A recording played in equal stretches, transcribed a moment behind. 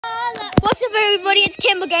up, everybody? It's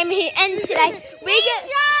Kimber Gamer here, and today we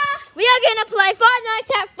are gonna play Five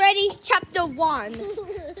Nights at Freddy's Chapter 1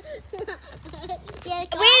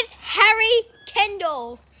 with Harry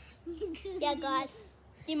Kendall. Yeah, guys,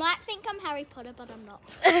 you might think I'm Harry Potter, but I'm not.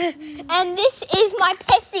 And this is my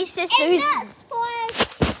pesty sister, And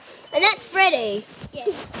that's Freddy. Yeah.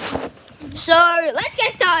 So let's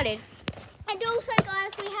get started. And also,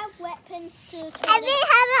 guys, we have weapons to. And we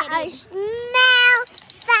have a smell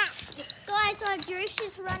that. Guys, our juice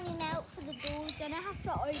is running out for the door. We're gonna have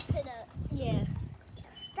to open it. Yeah.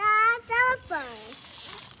 That's open.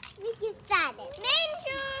 We can start it.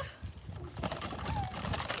 Ninja!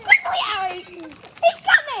 Quickly, Harry! He's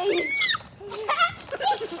coming!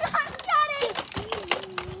 He's not coming!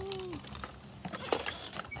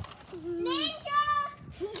 Ninja!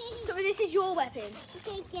 So this is your weapon.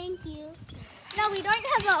 Okay, thank you. No, we don't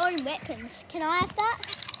have our own weapons. Can I have that?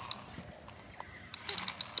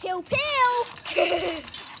 Pew pew!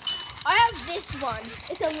 I have this one.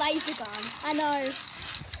 It's a laser gun. I know.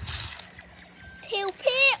 Pew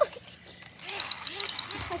pew!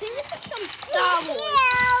 I think this is from Star Wars.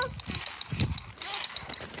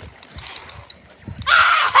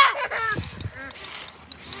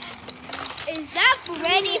 Is that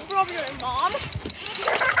Freddy from your mom?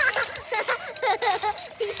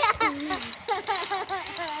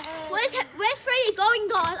 Where's Freddy going,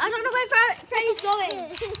 guys? I don't know where Freddy's going.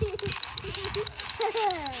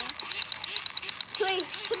 Sweet.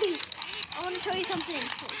 I want to show you something.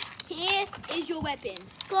 Here is your weapon.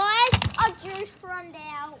 Guys, our juice run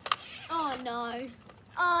out. Oh no.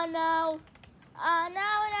 Oh no. Oh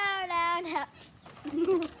no.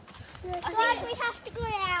 Guys, we have to go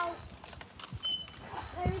out.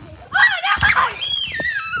 Where is it? Oh no!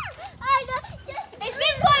 I got just. It's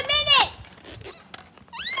been 5 minutes!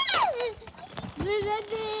 We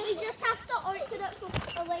just have to open it for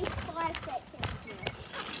at least 5 seconds.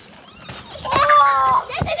 Oh,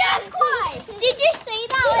 there's an earthquake! Did you see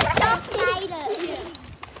that? I just made it.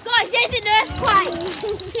 Guys, there's an earthquake!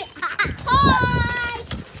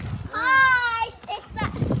 Hi, sister.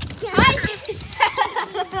 Hi, sister!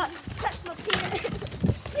 That's my penis.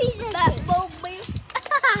 That Bobby.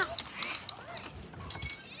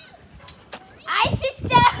 Hi,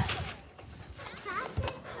 sister!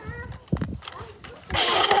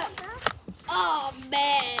 Oh,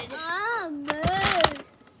 man. Oh, man.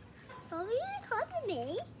 Are you copying me?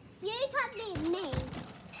 You copying me.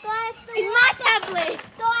 Guys, It's my tablet!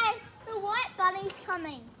 Guys, the white bunny's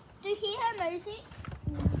coming. Do you hear her music?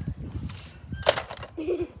 Do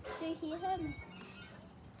you hear her?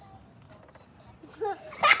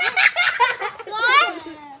 Guys,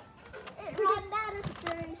 it ran out of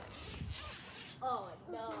juice. Oh,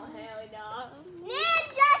 no, hell no.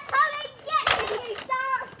 Ninja, come and get me,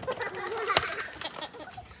 son!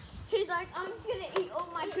 He's like, I'm just gonna eat all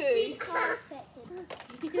my It's food. been 5 seconds.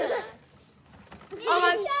 Yeah. Ninja! Oh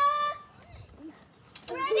my-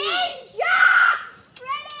 Freddy! Ninja!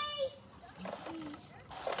 Freddy!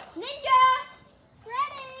 Ninja!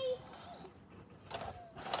 Freddy!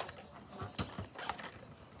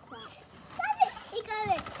 He got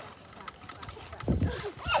it.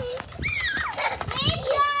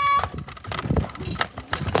 Ninja!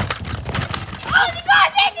 Oh, the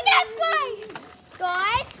guys, there's an earthquake!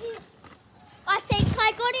 Guys, I think I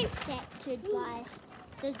got infected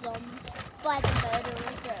by the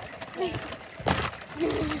murderers.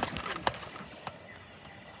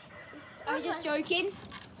 I'm just joking.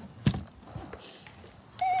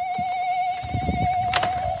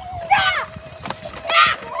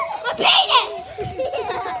 My penis!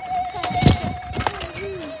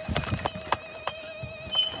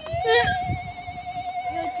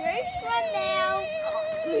 Your juice run out.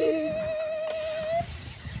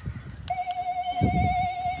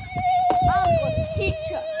 I'm gonna hit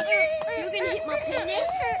you. You're gonna hit my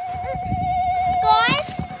penis? Guys,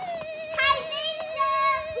 hey Ninja!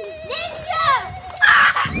 Ninja!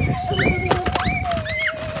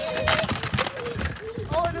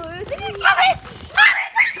 Oh no, this is coming! Hurry,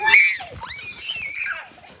 quickly!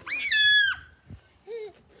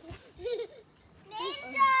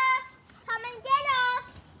 Ninja! Come and get us!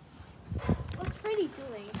 What's Freddy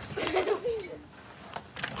doing?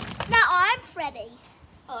 No, I'm Freddy.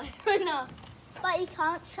 Oh, no. But you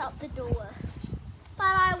can't shut the door.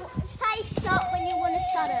 But I say shut when you want to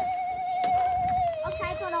shut it.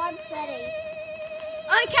 Okay, but I'm Freddy.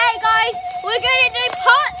 Okay, guys, we're gonna do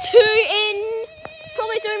part 2 in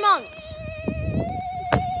probably 2 months.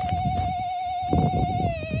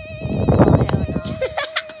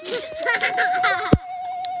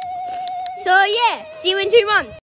 So yeah, see you in 2 months.